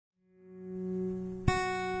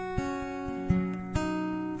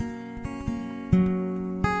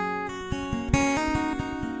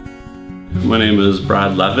My name is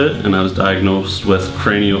Brad Levitt, and I was diagnosed with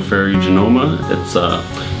craniopharyngioma. It's a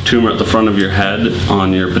tumor at the front of your head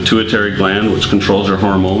on your pituitary gland, which controls your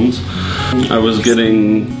hormones. I was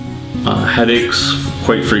getting headaches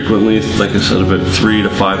quite frequently, like I said, about 3 to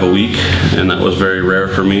 5 a week, and that was very rare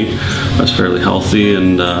for me. I was fairly healthy,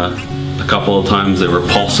 and a couple of times they were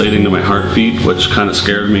pulsating to my heartbeat, which kind of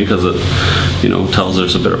scared me because it, tells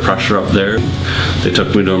there's a bit of pressure up there. They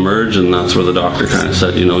took me to emerge, and that's where the doctor kind of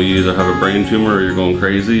said, you either have a brain tumor or you're going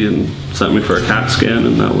crazy, and sent me for a CAT scan,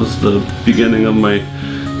 and that was the beginning of my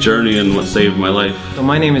journey and what saved my life. So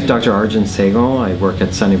my name is Dr. Arjun Sahgal. I work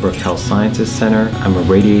at Sunnybrook Health Sciences Center. I'm a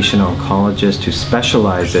radiation oncologist who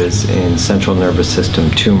specializes in central nervous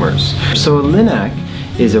system tumors. So a Linac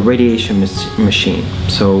is a radiation machine.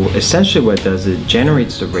 So essentially what it does is it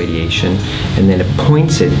generates the radiation and then it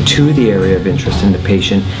points it to the area of interest in the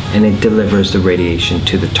patient, and it delivers the radiation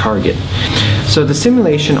to the target. So the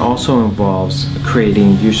simulation also involves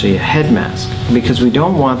creating usually a head mask, because we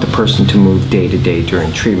don't want the person to move day to day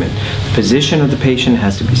during treatment. The position of the patient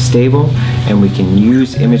has to be stable, and we can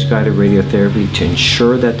use image-guided radiotherapy to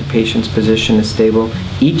ensure that the patient's position is stable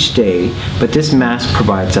each day, but this mask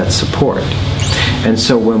provides that support. And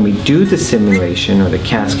so when we do the simulation, or the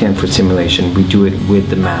CAT scan for simulation, we do it with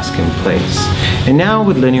the mask in place. And now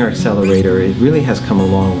with linear accelerator, it really has come a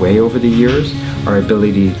long way over the years. Our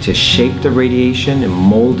ability to shape the radiation and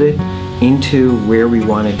mold it into where we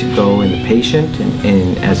want it to go in the patient,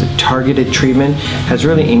 and as a targeted treatment has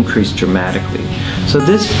really increased dramatically. So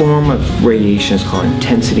this form of radiation is called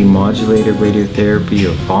intensity modulated radiotherapy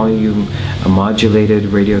or volume modulated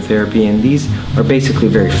radiotherapy, and these are basically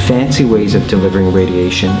very fancy ways of delivering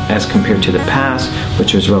radiation as compared to the past,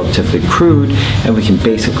 which was relatively crude, and we can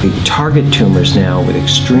basically target tumors now with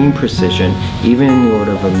extreme precision, even in the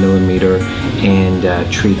order of a millimeter, and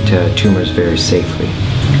treat tumors very safely.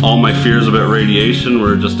 All my fears about radiation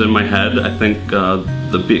were just in my head. I think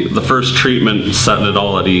the first treatment set it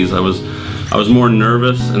all at ease. I was more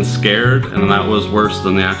nervous and scared, and that was worse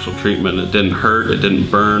than the actual treatment. It didn't hurt, it didn't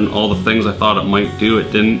burn, all the things I thought it might do,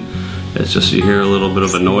 it didn't. It's just you hear a little bit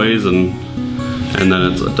of a noise, and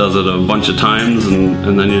then it does it a bunch of times,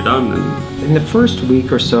 and then you're done. In the first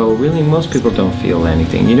week or so, really most people don't feel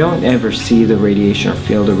anything. You don't ever see the radiation or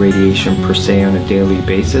feel the radiation per se on a daily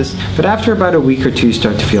basis, but after about a week or two you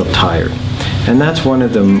start to feel tired. And that's one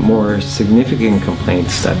of the more significant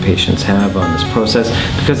complaints that patients have on this process,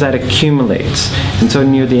 because that accumulates. And so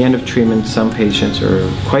near the end of treatment, some patients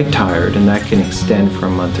are quite tired, and that can extend for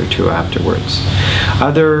a month or two afterwards.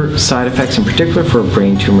 Other side effects, in particular for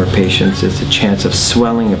brain tumor patients, is the chance of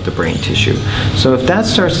swelling of the brain tissue. So if that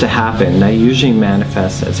starts to happen, that usually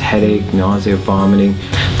manifests as headache, nausea, vomiting.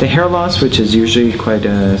 The hair loss, which is usually quite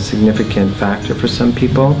a significant factor for some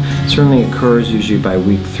people, certainly occurs usually by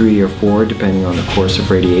week 3 or 4, depending on the course of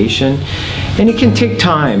radiation. And it can take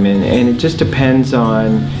time, and it just depends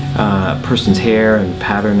on a person's hair and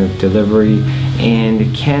pattern of delivery, and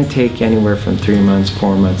it can take anywhere from 3 months,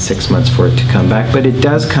 4 months, 6 months for it to come back, but it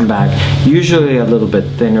does come back, usually a little bit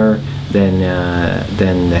thinner than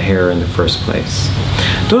the hair in the first place.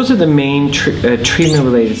 Those are the main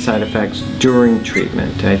treatment-related side effects during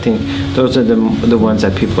treatment. I think those are the ones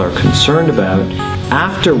that people are concerned about.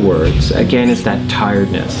 Afterwards, again, is that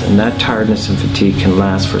tiredness, and that tiredness and fatigue can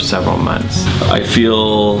last for several months. I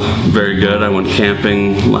feel very good. I went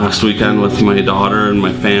camping last weekend with my daughter and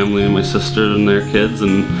my family and my sister and their kids,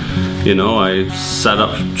 and I set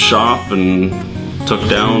up shop and took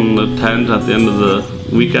down the tent at the end of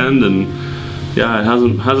the weekend, and yeah, it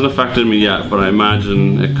hasn't affected me yet, but I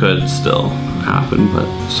imagine it could still happen.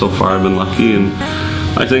 But so far I've been lucky, and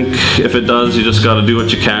I think if it does, you just got to do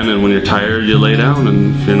what you can, and when you're tired, you lay down,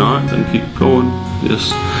 and if you're not, then keep going.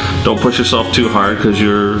 Just don't push yourself too hard, because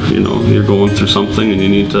you're going through something, and you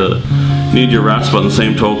need your rest. But on the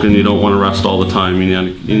same token, you don't want to rest all the time. You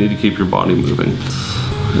need to keep your body moving.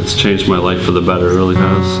 It's changed my life for the better. It really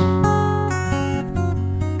has.